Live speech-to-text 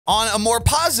On a more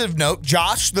positive note,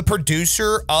 Josh, the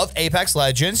producer of Apex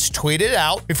Legends, tweeted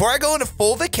out, "Before I go into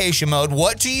full vacation mode,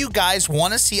 what do you guys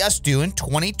want to see us do in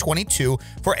 2022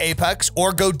 for Apex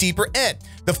or go deeper in?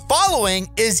 The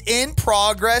following is in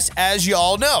progress, as you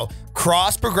all know.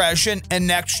 Cross progression and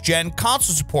next-gen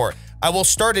console support. I will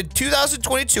start in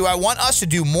 2022. I want us to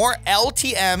do more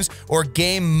LTMs or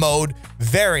game mode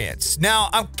variants." Now,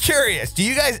 I'm curious, do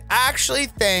you guys actually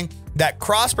think that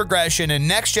cross progression and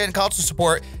next-gen console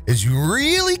support is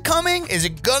really coming? Is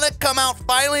it gonna come out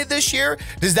finally this year?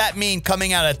 Does that mean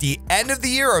coming out at the end of the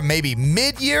year or maybe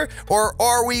mid-year? Or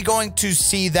are we going to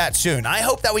see that soon? I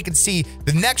hope that we can see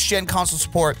the next-gen console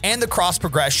support and the cross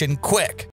progression quick.